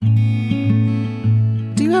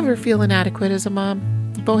ever feel inadequate as a mom?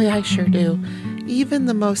 Boy, I sure do. Even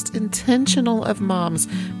the most intentional of moms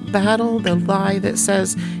battle the lie that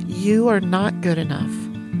says you are not good enough.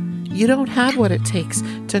 You don't have what it takes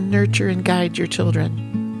to nurture and guide your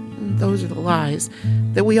children. Those are the lies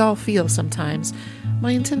that we all feel sometimes. My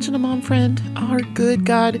intentional mom friend, our good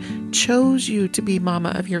God chose you to be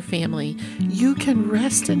mama of your family. You can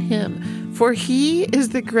rest in Him, for He is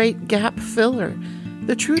the great gap filler.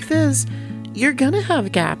 The truth is, you're going to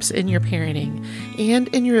have gaps in your parenting and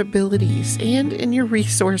in your abilities and in your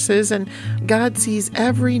resources, and God sees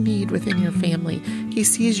every need within your family. He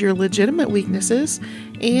sees your legitimate weaknesses,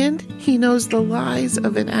 and He knows the lies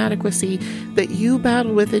of inadequacy that you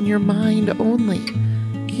battle with in your mind only.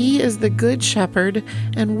 He is the good shepherd,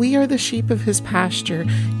 and we are the sheep of His pasture.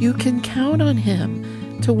 You can count on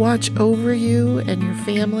Him to watch over you and your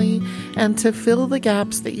family and to fill the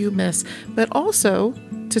gaps that you miss, but also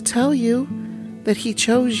to tell you that He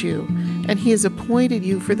chose you and He has appointed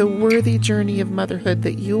you for the worthy journey of motherhood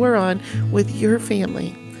that you are on with your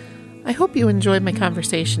family. I hope you enjoyed my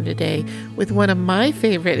conversation today with one of my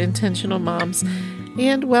favorite intentional moms.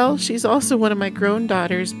 And, well, she's also one of my grown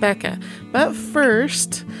daughters, Becca. But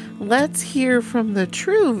first, let's hear from the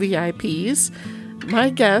true VIPs. My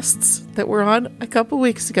guests that were on a couple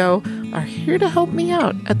weeks ago are here to help me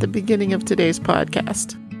out at the beginning of today's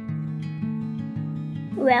podcast.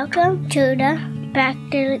 Welcome to the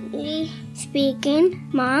Practically Speaking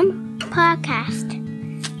Mom podcast.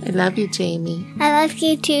 I love you, Jamie. I love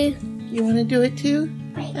you too. You want to do it too,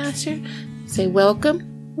 Asher? Say welcome.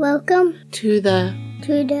 Welcome to the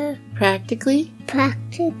Practically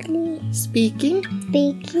Speaking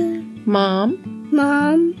Mom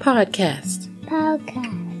podcast.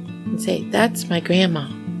 And say, that's my grandma.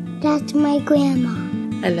 That's my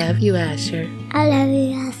grandma. I love you, Asher. I love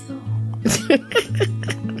you, Asher.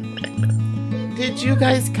 Did you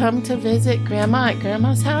guys come to visit Grandma at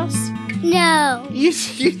Grandma's house? No. You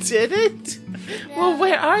didn't? No. Well,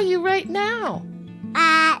 where are you right now?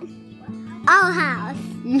 At our house.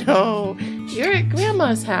 No, you're at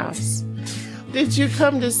Grandma's house. Did you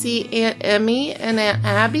come to see Aunt Emmy and Aunt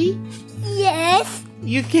Abby? Yes.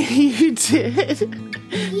 You did?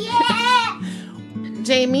 Yeah.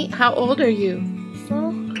 Jamie, how old are you?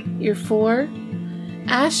 4. You're 4?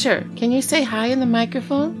 Asher, can you say hi in the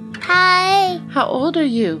microphone? Hi. How old are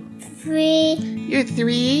you? 3. You're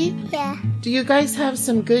 3? Yeah. Do you guys have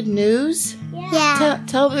some good news? Yeah.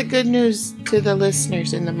 Tell the good news to the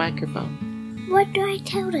listeners in the microphone. What do I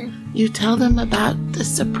tell them? You tell them about the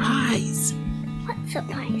surprise. What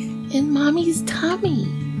surprise? In Mommy's tummy.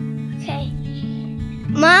 Okay.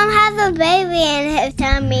 Mom has a baby in his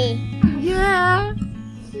tummy. Yeah.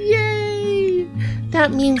 Yay.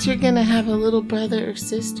 That means you're going to have a little brother or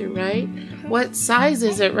sister, right? What size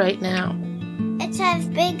is it right now? It's as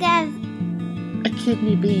big as a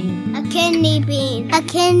kidney bean. A kidney bean. A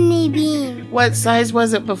kidney bean. What size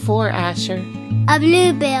was it before, Asher? A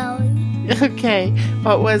blueberry. Okay.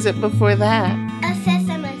 What was it before that? A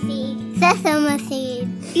sesame seed. Sesame seed.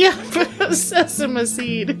 Yeah, a sesame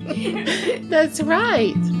seed. That's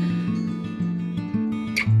right.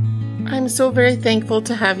 I'm so very thankful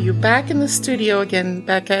to have you back in the studio again,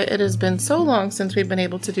 Becca. It has been so long since we've been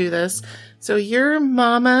able to do this. So you're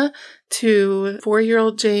mama to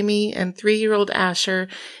 4-year-old Jamie and 3-year-old Asher.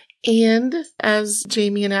 And as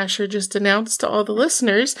Jamie and Asher just announced to all the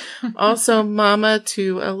listeners, also mama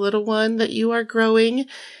to a little one that you are growing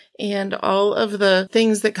and all of the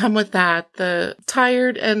things that come with that, the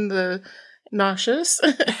tired and the nauseous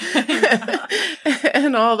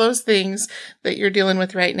and all those things that you're dealing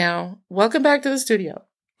with right now. Welcome back to the studio.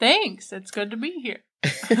 Thanks. It's good to be here.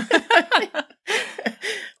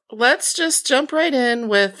 Let's just jump right in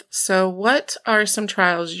with, so what are some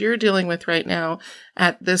trials you're dealing with right now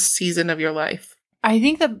at this season of your life? I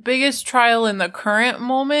think the biggest trial in the current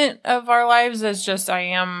moment of our lives is just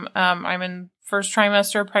I'm in first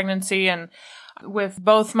trimester of pregnancy, and with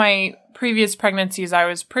both my previous pregnancies, I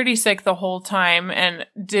was pretty sick the whole time and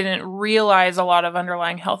didn't realize a lot of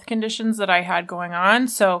underlying health conditions that I had going on.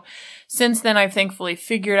 So since then, I've thankfully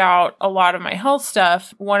figured out a lot of my health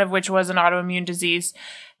stuff, one of which was an autoimmune disease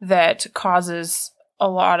that causes a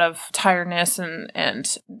lot of tiredness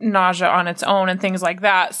and nausea on its own and things like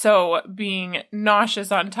that. So being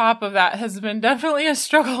nauseous on top of that has been definitely a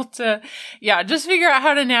struggle to, just figure out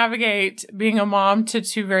how to navigate being a mom to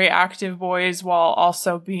 2 very active boys while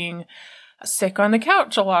also being sick on the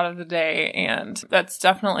couch a lot of the day. And that's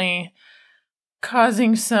definitely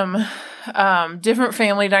causing some different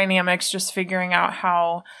family dynamics, just figuring out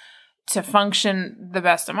how to function the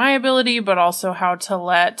best of my ability, but also how to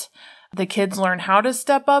let the kids learn how to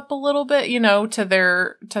step up a little bit, to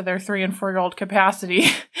their 3 and 4-year-old capacity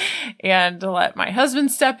and to let my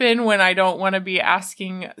husband step in when I don't want to be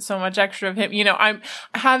asking so much extra of him. I'm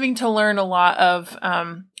having to learn a lot of,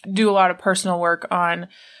 do a lot of personal work on,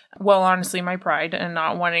 well, honestly, my pride and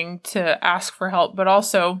not wanting to ask for help, but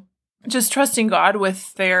also just trusting God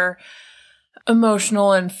with their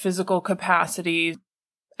emotional and physical capacity,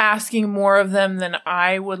 asking more of them than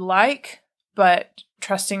I would like, but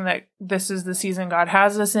trusting that this is the season God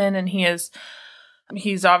has us in, and He's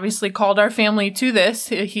obviously called our family to this.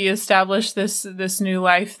 He established this new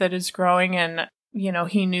life that is growing, and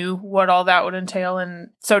He knew what all that would entail, and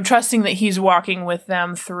so trusting that He's walking with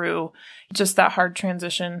them through just that hard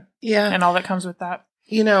transition, and all that comes with that.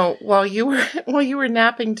 While you were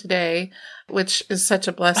napping today, which is such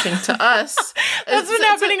a blessing to us. That's been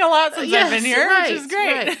happening a lot since I've been here, which is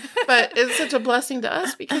great. Right. But it's such a blessing to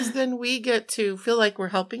us because then we get to feel like we're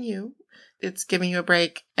helping you. It's giving you a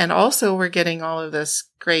break. And also we're getting all of this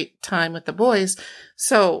great time with the boys.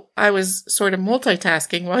 So I was sort of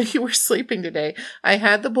multitasking while you were sleeping today. I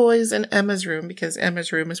had the boys in Emma's room because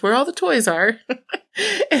Emma's room is where all the toys are.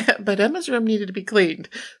 But Emma's room needed to be cleaned.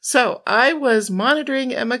 So I was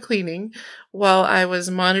monitoring Emma cleaning while I was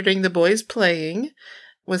monitoring the boys playing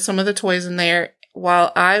with some of the toys in there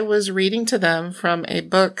while I was reading to them from a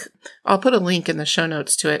book. I'll put a link in the show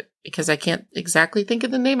notes to it because I can't exactly think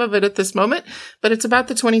of the name of it at this moment, but it's about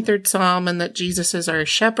the 23rd Psalm and that Jesus is our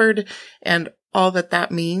shepherd and all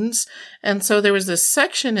that means. And so there was this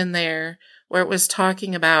section in there where it was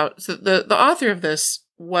talking about, so the author of this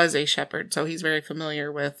was a shepherd, so he's very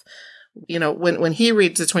familiar with, when he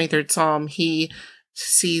reads the 23rd Psalm, he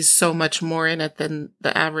sees so much more in it than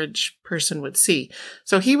the average person would see.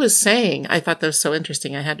 So he was saying, I thought that was so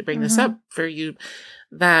interesting, I had to bring this up for you,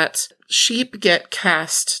 that sheep get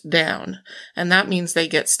cast down, and that means they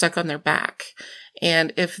get stuck on their back.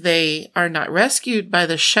 And if they are not rescued by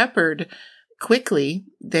the shepherd quickly,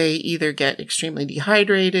 they either get extremely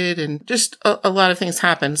dehydrated and just a lot of things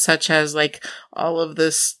happen, such as like all of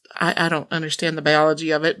this. I don't understand the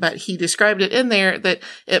biology of it, but he described it in there that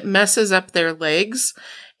it messes up their legs.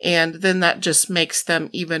 And then that just makes them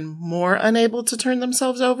even more unable to turn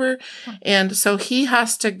themselves over. And so he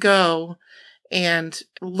has to go and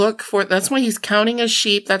look for, that's why he's counting his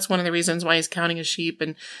sheep. That's one of the reasons why he's counting his sheep.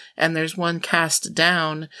 And there's one cast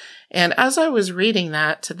down. And as I was reading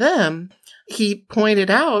that to them, he pointed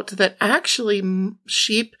out that actually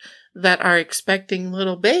sheep that are expecting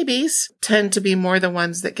little babies tend to be more the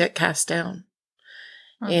ones that get cast down.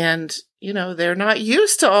 And, they're not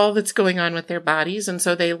used to all that's going on with their bodies. And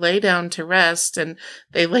so they lay down to rest and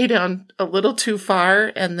they lay down a little too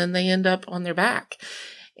far and then they end up on their back.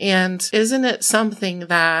 And isn't it something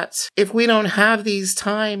that if we don't have these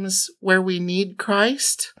times where we need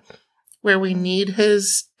Christ, where we need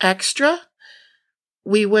His extra,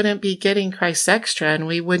 we wouldn't be getting Christ's extra and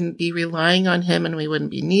we wouldn't be relying on Him and we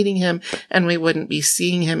wouldn't be needing Him and we wouldn't be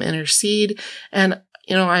seeing Him intercede. And,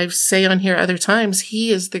 I say on here other times,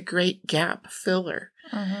 He is the great gap filler.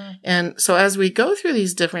 And so as we go through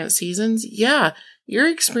these different seasons, you're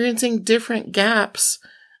experiencing different gaps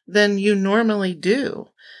than you normally do.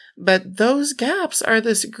 But those gaps are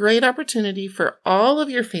this great opportunity for all of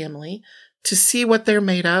your family to see what they're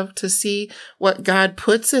made of, to see what God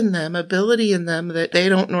puts in them, ability in them that they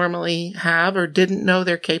don't normally have or didn't know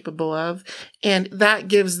they're capable of. And that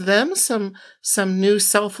gives them some new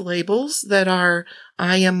self-labels that are,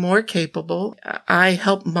 I am more capable. I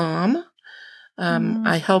help mom.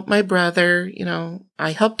 I help my brother.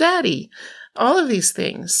 I help daddy. All of these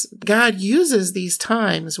things. God uses these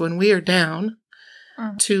times when we are down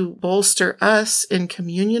to bolster us in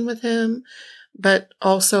communion with Him, but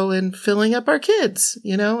also in filling up our kids,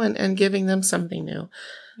 and giving them something new.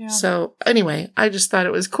 Yeah. So anyway, I just thought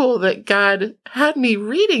it was cool that God had me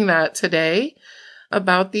reading that today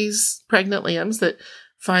about these pregnant lambs that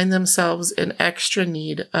find themselves in extra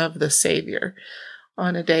need of the Savior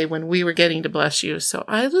on a day when we were getting to bless you. So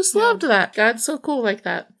I just loved that. God's so cool like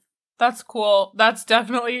that. That's cool. That's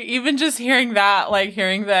definitely, even just hearing that, like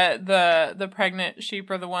hearing that the pregnant sheep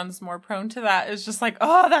are the ones more prone to that is just like,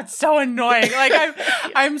 oh, that's so annoying. Like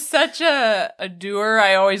I'm such a doer.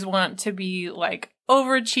 I always want to be like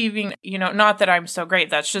overachieving, not that I'm so great.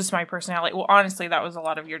 That's just my personality. Well, honestly, that was a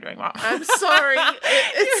lot of your doing, Mom. I'm sorry.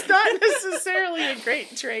 It's not necessarily a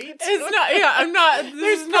great trait. It's not, I'm not,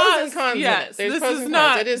 there's pros and cons. Yes, this is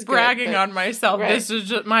not bragging on myself. Right. This is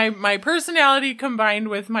just my personality combined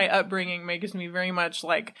with my upbringing makes me very much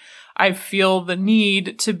like I feel the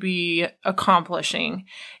need to be accomplishing.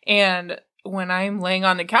 And when I'm laying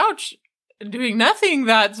on the couch doing nothing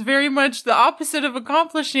that's very much the opposite of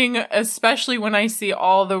accomplishing, especially when I see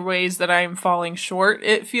all the ways that I'm falling short,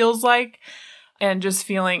 it feels like. And just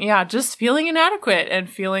feeling inadequate and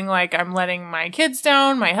feeling like I'm letting my kids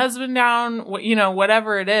down, my husband down,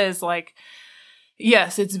 whatever it is. Like,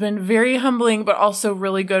 yes, it's been very humbling, but also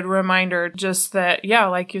really good reminder just that,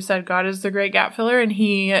 like you said, God is the great gap filler, and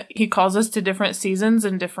he calls us to different seasons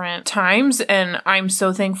and different times. And I'm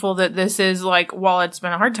so thankful that this is like, while it's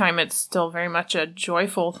been a hard time, it's still very much a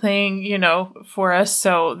joyful thing, for us.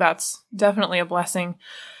 So that's definitely a blessing.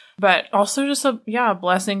 But also just a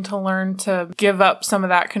blessing to learn to give up some of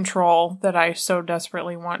that control that I so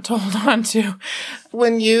desperately want to hold on to.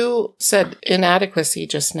 When you said inadequacy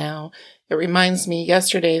just now, it reminds me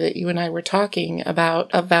yesterday that you and I were talking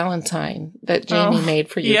about a Valentine that Jamie made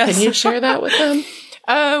for you. Yes. Can you share that with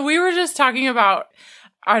them? We were just talking about,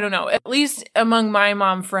 I don't know, at least among my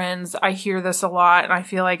mom friends, I hear this a lot, and I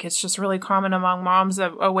feel like it's just really common among moms.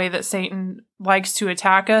 A way that Satan likes to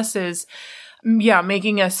attack us is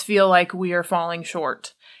making us feel like we are falling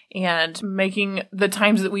short and making the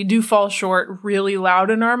times that we do fall short really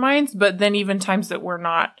loud in our minds, but then even times that we're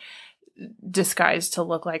not, disguised to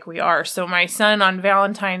look like we are. So my son on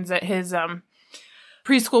Valentine's at his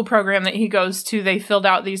preschool program that he goes to, they filled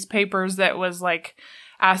out these papers that was like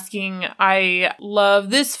asking, I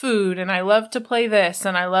love this food and I love to play this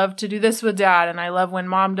and I love to do this with dad and I love when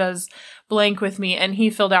mom does blank with me. And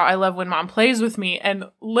he filled out, I love when mom plays with me. And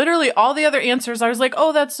literally all the other answers, I was like,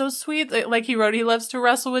 oh, that's so sweet. Like he wrote, he loves to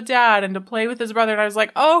wrestle with dad and to play with his brother. And I was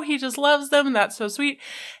like, oh, he just loves them. And that's so sweet.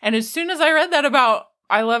 And as soon as I read that about,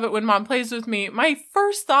 I love it when mom plays with me, my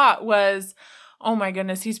first thought was, oh my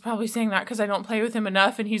goodness, he's probably saying that because I don't play with him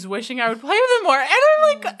enough and he's wishing I would play with him more. And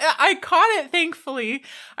I'm like, I caught it, thankfully.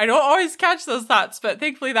 I don't always catch those thoughts, but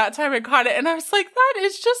thankfully that time I caught it. And I was like, that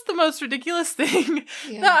is just the most ridiculous thing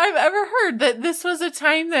that I've ever heard. That this was a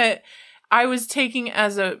time that I was taking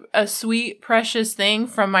as a sweet, precious thing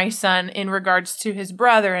from my son in regards to his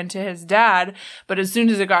brother and to his dad. But as soon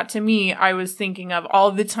as it got to me, I was thinking of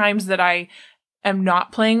all the times that I am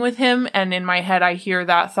not playing with him. And in my head, I hear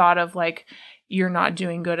that thought of like, you're not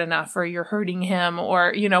doing good enough, or you're hurting him,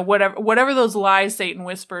 or, whatever those lies Satan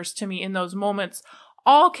whispers to me in those moments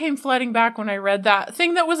all came flooding back when I read that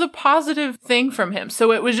thing that was a positive thing from him.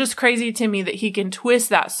 So it was just crazy to me that he can twist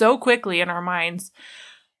that so quickly in our minds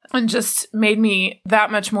and just made me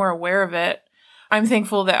that much more aware of it. I'm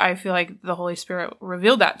thankful that I feel like the Holy Spirit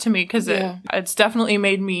revealed that to me because it's definitely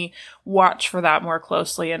made me watch for that more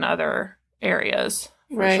closely in other areas,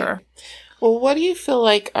 for sure. Well, what do you feel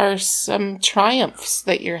like are some triumphs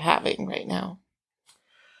that you're having right now?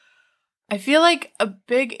 I feel like a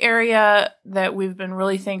big area that we've been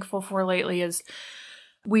really thankful for lately is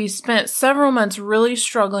we spent several months really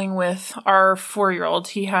struggling with our 4-year-old.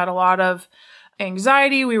 He had a lot of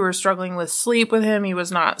anxiety. We were struggling with sleep with him. He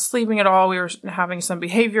was not sleeping at all. We were having some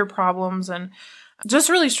behavior problems and just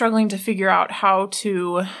really struggling to figure out how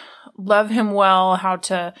to love him well, how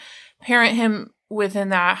to parent him within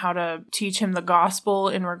that, how to teach him the gospel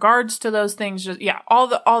in regards to those things. Just, all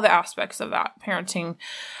the aspects of that, parenting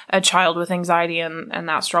a child with anxiety and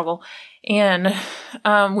that struggle. And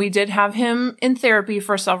we did have him in therapy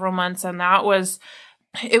for several months, and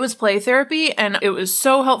it was play therapy, and it was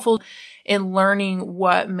so helpful in learning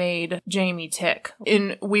what made Jamie tick.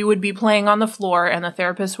 And we would be playing on the floor, and the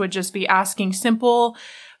therapist would just be asking simple,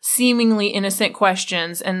 seemingly innocent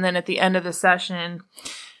questions, and then at the end of the session,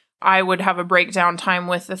 I would have a breakdown time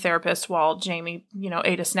with the therapist while Jamie,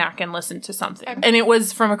 ate a snack and listened to something. And it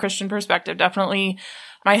was from a Christian perspective. Definitely,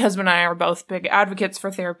 my husband and I are both big advocates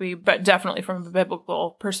for therapy, but definitely from a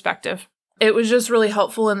biblical perspective. It was just really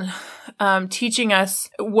helpful in teaching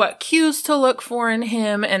us what cues to look for in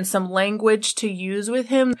him and some language to use with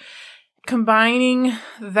him. Combining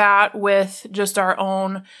that with just our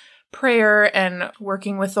own prayer and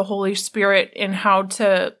working with the Holy Spirit in how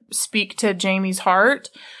to speak to Jamie's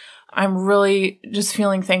heart. I'm really just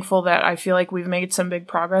feeling thankful that I feel like we've made some big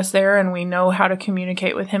progress there, and we know how to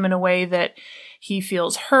communicate with him in a way that he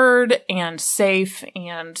feels heard and safe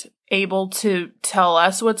and able to tell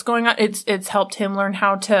us what's going on. It's helped him learn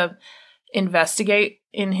how to investigate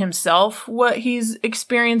in himself what he's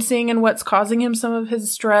experiencing and what's causing him some of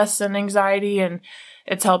his stress and anxiety, and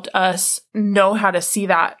it's helped us know how to see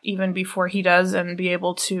that even before he does and be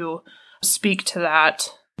able to speak to that.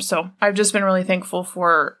 So I've just been really thankful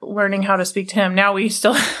for learning how to speak to him. Now we're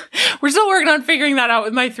still working on figuring that out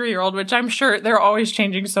with my 3-year-old, which I'm sure they're always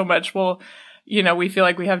changing so much. Well, we feel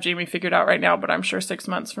like we have Jamie figured out right now, but I'm sure 6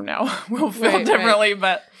 months from now we'll feel differently. Right.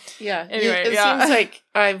 But anyway, it seems like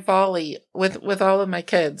I volley with all of my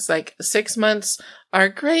kids. Like 6 months, are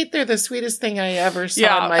great. They're the sweetest thing I ever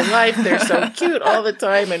saw in my life. They're so cute all the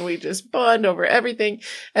time, and we just bond over everything.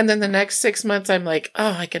 And then the next 6 months, I'm like,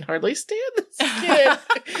 oh, I can hardly stand this kid.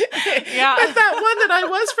 But that one that I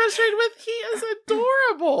was frustrated with, he is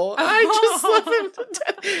adorable. I just love him to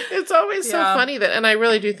death. It's always so funny that, and I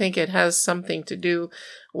really do think it has something to do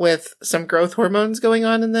with some growth hormones going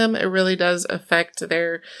on in them. It really does affect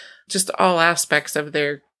their, just all aspects of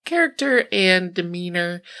their character and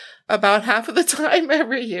demeanor about half of the time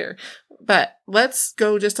every year. But let's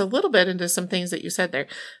go just a little bit into some things that you said there.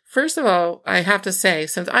 First of all, I have to say,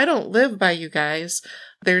 since I don't live by you guys,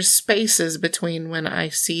 there's spaces between when I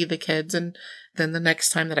see the kids and then the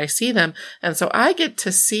next time that I see them. And so I get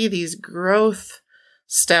to see these growth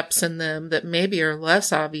steps in them that maybe are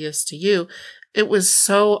less obvious to you. It was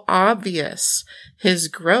so obvious, his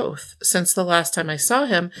growth since the last time I saw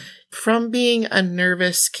him, from being a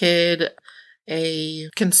nervous kid, a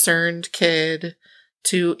concerned kid,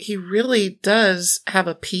 to he really does have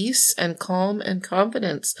a peace and calm and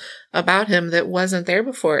confidence about him that wasn't there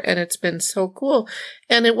before. And it's been so cool.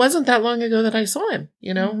 And it wasn't that long ago that I saw him,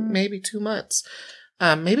 maybe 2 months,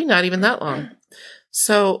 maybe not even that long.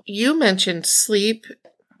 So you mentioned sleep.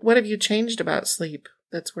 What have you changed about sleep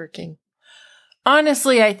that's working?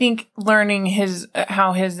 Honestly, I think learning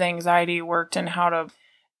how his anxiety worked and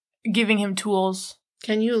giving him tools.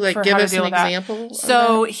 Can you give us an example?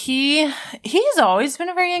 So he's always been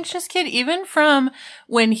a very anxious kid. Even from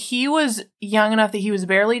when he was young enough that he was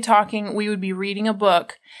barely talking, we would be reading a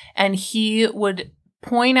book and he would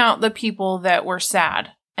point out the people that were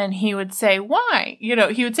sad. And he would say, why?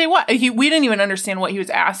 He would say, what? We didn't even understand what he was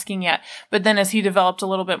asking yet. But then as he developed a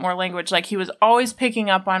little bit more language, he was always picking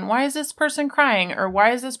up on, why is this person crying? Or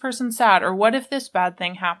why is this person sad? Or what if this bad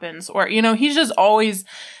thing happens? Or, he's just always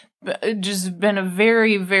just been a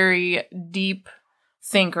very, very deep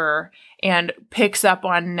thinker and picks up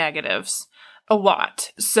on negatives a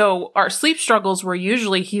lot. So our sleep struggles were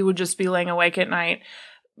usually he would just be laying awake at night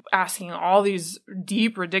asking all these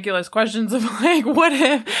deep, ridiculous questions of what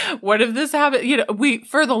if this happened?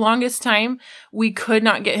 For the longest time, we could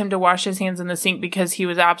not get him to wash his hands in the sink because he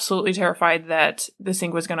was absolutely terrified that the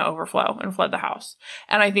sink was going to overflow and flood the house.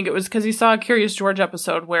 And I think it was because he saw a Curious George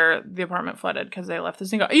episode where the apartment flooded because they left the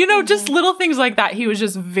sink. Just little things like that. He was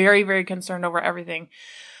just very, very concerned over everything.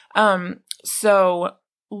 So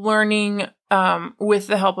learning with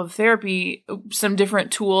the help of therapy, some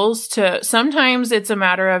different tools sometimes it's a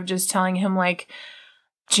matter of just telling him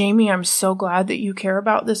Jamie, I'm so glad that you care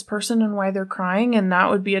about this person and why they're crying. And that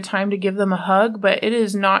would be a time to give them a hug, but it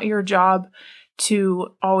is not your job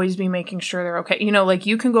to always be making sure they're okay.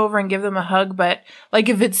 You can go over and give them a hug, but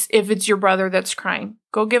if it's your brother that's crying,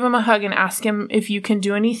 go give him a hug and ask him if you can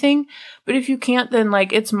do anything. But if you can't, then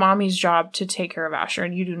it's mommy's job to take care of Asher,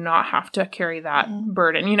 and you do not have to carry that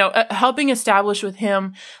burden. Helping establish with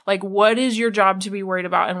him, what is your job to be worried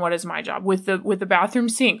about and what is my job with the bathroom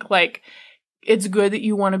sink. It's good that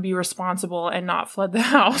you want to be responsible and not flood the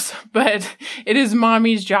house, but it is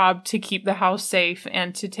mommy's job to keep the house safe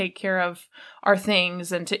and to take care of our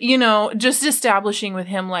things and to, just establishing with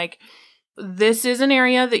him, this is an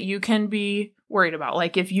area that you can be worried about.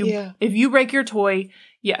 If you break your toy,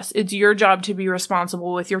 yes, it's your job to be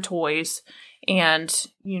responsible with your toys and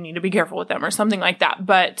you need to be careful with them or something like that.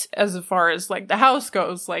 But as far as the house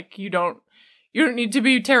goes, you don't need to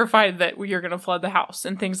be terrified that you're going to flood the house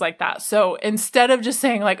and things like that. So instead of just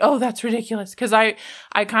saying oh, that's ridiculous, because I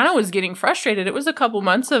kind of was getting frustrated. It was a couple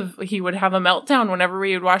months of he would have a meltdown whenever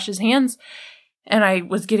he would wash his hands. And I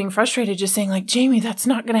was getting frustrated just saying Jamie, that's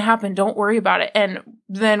not going to happen. Don't worry about it. And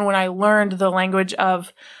then when I learned the language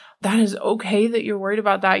of that is okay that you're worried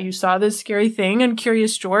about that. You saw this scary thing in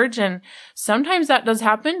Curious George, and sometimes that does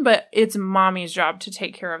happen, but it's mommy's job to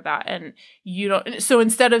take care of that. And you don't, so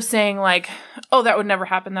instead of saying oh, that would never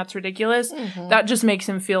happen, that's ridiculous, that just makes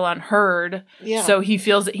him feel unheard. Yeah. So he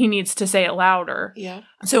feels that he needs to say it louder. Yeah.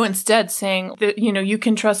 So instead saying that, you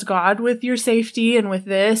can trust God with your safety and with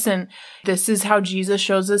this, and this is how Jesus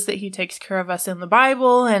shows us that he takes care of us in the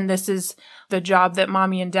Bible, and this is the job that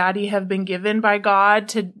mommy and daddy have been given by God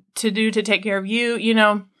to do to take care of you,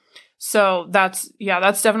 So that's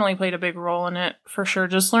definitely played a big role in it for sure.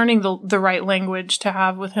 Just learning the right language to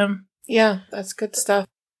have with him. Yeah, that's good stuff.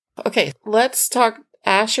 Okay, let's talk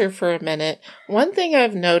Asher for a minute. One thing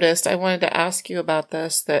I've noticed, I wanted to ask you about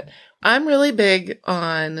this, that I'm really big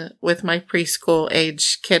on with my preschool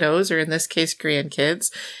age kiddos, or in this case,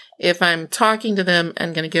 grandkids. If I'm talking to them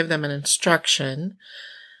and going to give them an instruction,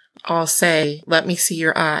 I'll say, let me see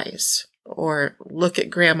your eyes. or look at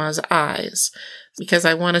grandma's eyes because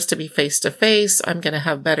I want us to be face to face. I'm going to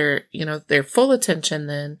have better, their full attention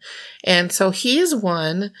then. And so he's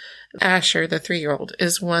one, Asher, the 3-year-old,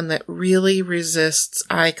 is one that really resists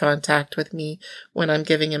eye contact with me when I'm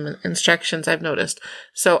giving him instructions, I've noticed.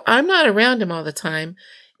 So I'm not around him all the time,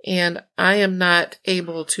 and I am not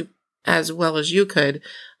able to, as well as you could,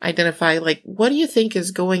 identify, what do you think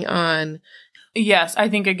is going on? Yes, I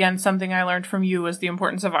think, again, something I learned from you was the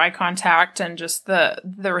importance of eye contact and just the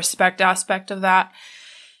respect aspect of that.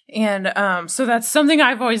 And so that's something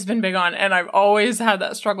I've always been big on, and I've always had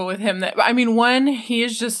that struggle with him. One, he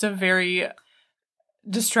is just a very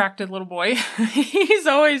distracted little boy. He's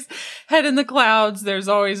always head in the clouds. There's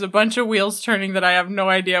always a bunch of wheels turning that I have no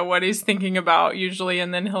idea what he's thinking about usually,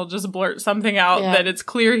 and then he'll just blurt something out that it's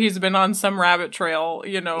clear he's been on some rabbit trail,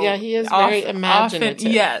 Yeah, he is very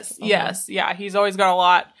imaginative. Yes. Yeah, he's always got a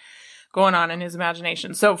lot going on in his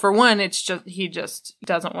imagination. So for one, it's just he just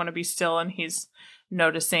doesn't want to be still, and he's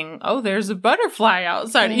noticing, there's a butterfly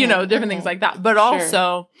outside, different things like that. But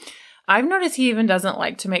also, I've noticed he even doesn't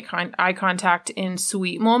like to make eye contact in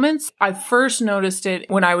sweet moments. I first noticed it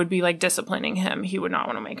when I would be disciplining him. He would not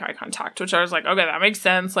want to make eye contact, which I was like, okay, that makes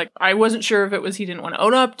sense. I wasn't sure if it was he didn't want to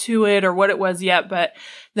own up to it or what it was yet. But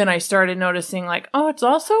then I started noticing it's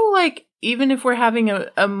also even if we're having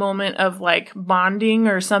a moment of bonding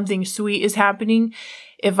or something sweet is happening,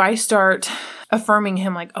 if I start affirming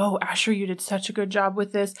him Asher, you did such a good job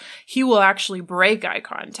with this, he will actually break eye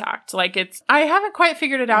contact. I haven't quite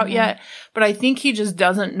figured it out yet, but I think he just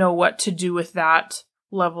doesn't know what to do with that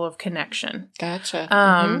level of connection.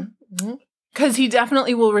 Gotcha. Because he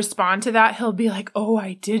definitely will respond to that. He'll be like,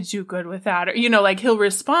 I did do good with that. Or, he'll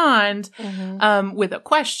respond with a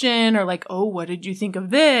question or what did you think of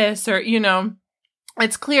this? Or,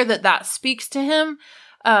 it's clear that speaks to him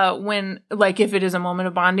when, if it is a moment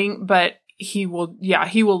of bonding, but he will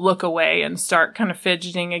look away and start kind of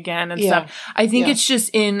fidgeting again and stuff. I think it's just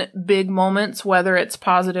in big moments, whether it's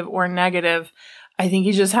positive or negative, I think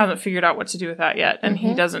he just hasn't figured out what to do with that yet. And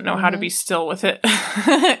he doesn't know how to be still with it.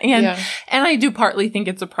 And I do partly think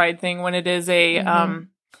it's a pride thing when it is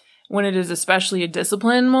when it is especially a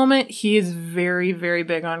discipline moment. He is very, very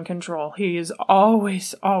big on control. He has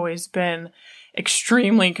always been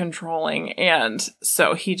extremely controlling. And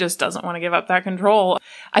so he just doesn't want to give up that control.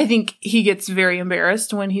 I think he gets very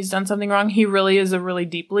embarrassed when he's done something wrong. He really is a really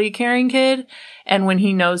deeply caring kid. And when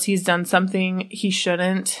he knows he's done something he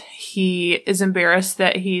shouldn't, he is embarrassed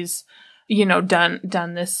that he's,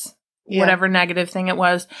 done this, whatever negative thing it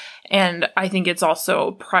was. And I think it's also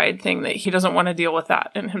a pride thing that he doesn't want to deal with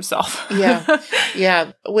that in himself.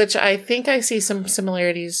 Yeah. Which I think I see some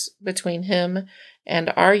similarities between him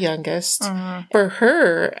and our youngest. For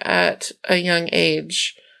her, at a young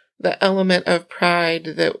age, the element of pride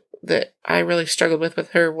that I really struggled with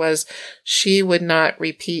her was she would not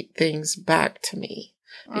repeat things back to me.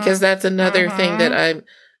 Because that's another thing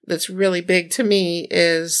that's really big to me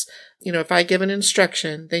is, if I give an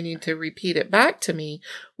instruction, they need to repeat it back to me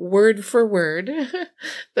word for word,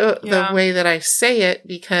 the way that I say it,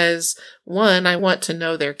 because one, I want to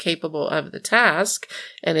know they're capable of the task.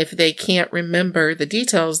 And if they can't remember the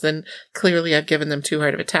details, then clearly I've given them too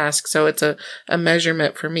hard of a task. So it's a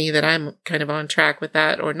measurement for me that I'm kind of on track with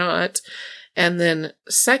that or not. And then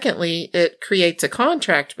secondly, it creates a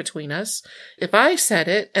contract between us. If I said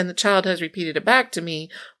it and the child has repeated it back to me,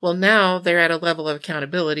 well, now they're at a level of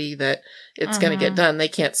accountability that it's going to get done. They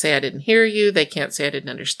can't say I didn't hear you. They can't say I didn't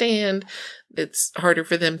understand. It's harder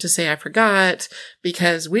for them to say I forgot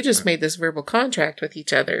because we just made this verbal contract with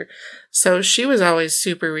each other. So she was always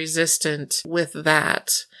super resistant with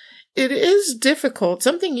that. It is difficult.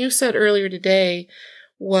 Something you said earlier today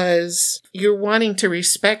was you're wanting to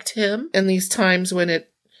respect him in these times when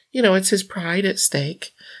it's his pride at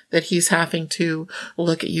stake, that he's having to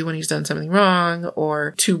look at you when he's done something wrong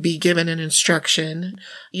or to be given an instruction.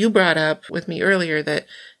 You brought up with me earlier that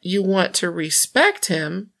you want to respect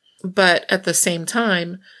him, but at the same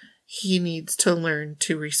time, he needs to learn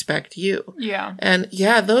to respect you. Yeah. And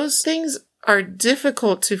those things are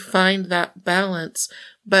difficult to find that balance,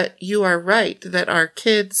 but you are right that our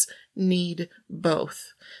kids need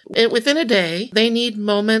both. Within a day, they need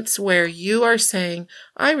moments where you are saying,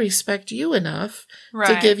 I respect you enough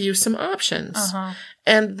to give you some options.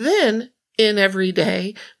 And then in every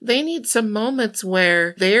day, they need some moments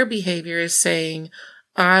where their behavior is saying,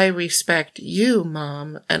 I respect you,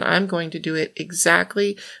 Mom, and I'm going to do it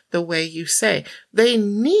exactly the way you say. They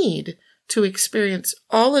need to experience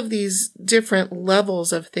all of these different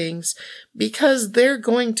levels of things because they're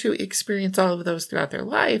going to experience all of those throughout their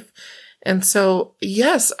life. And so,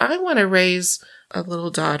 yes, I want to raise a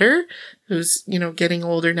little daughter who's, getting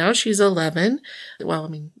older now. She's 11. Well, I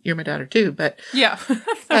mean, you're my daughter too, but yeah.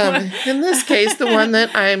 in this case, the one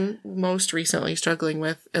that I'm most recently struggling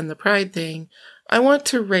with in the pride thing, I want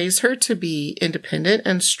to raise her to be independent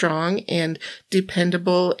and strong and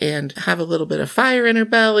dependable and have a little bit of fire in her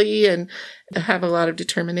belly and have a lot of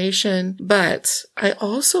determination. But I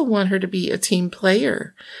also want her to be a team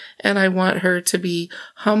player. And I want her to be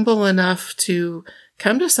humble enough to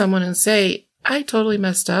come to someone and say, I totally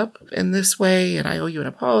messed up in this way and I owe you an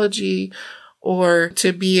apology. Or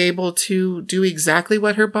to be able to do exactly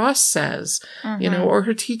what her boss says, or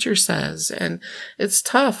her teacher says. And it's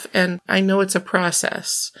tough. And I know it's a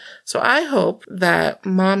process. So I hope that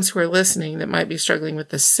moms who are listening that might be struggling with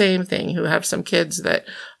the same thing, who have some kids that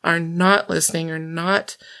are not listening or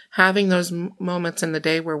not having those moments in the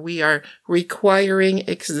day where we are requiring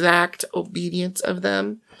exact obedience of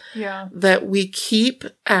them. Yeah. That we keep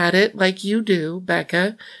at it like you do,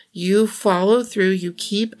 Becca. You follow through, you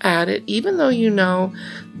keep at it, even though you know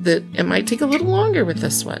that it might take a little longer with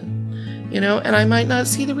this one, and I might not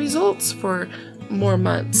see the results for more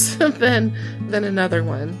months than another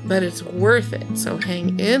one, but it's worth it. So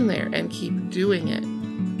hang in there and keep doing it.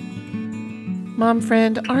 Mom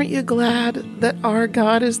friend, aren't you glad that our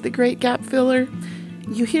God is the great gap filler?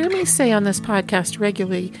 You hear me say on this podcast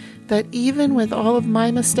regularly that even with all of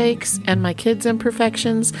my mistakes and my kids'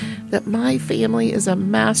 imperfections, that my family is a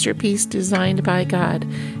masterpiece designed by God,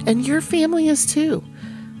 and your family is too.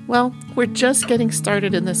 Well, we're just getting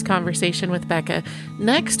started in this conversation with Becca.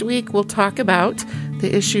 Next week, we'll talk about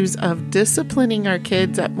the issues of disciplining our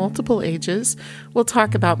kids at multiple ages. We'll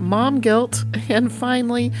talk about mom guilt. And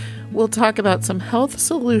finally, we'll talk about some health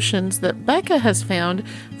solutions that Becca has found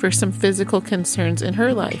for some physical concerns in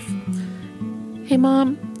her life. Hey,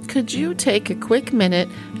 Mom, could you take a quick minute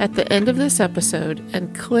at the end of this episode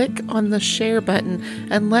and click on the share button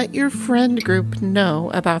and let your friend group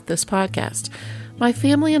know about this podcast? My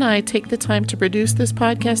family and I take the time to produce this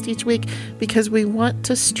podcast each week because we want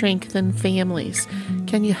to strengthen families.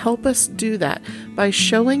 Can you help us do that by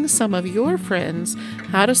showing some of your friends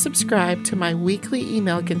how to subscribe to my weekly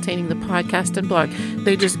email containing the podcast and blog?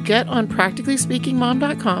 They just get on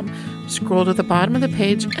practicallyspeakingmom.com, scroll to the bottom of the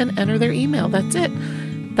page, and enter their email. That's it.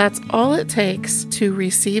 That's all it takes to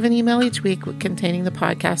receive an email each week containing the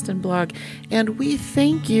podcast and blog. And we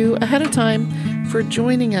thank you ahead of time for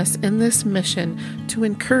joining us in this mission to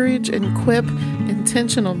encourage and equip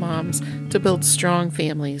intentional moms to build strong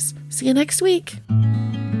families. See you next week.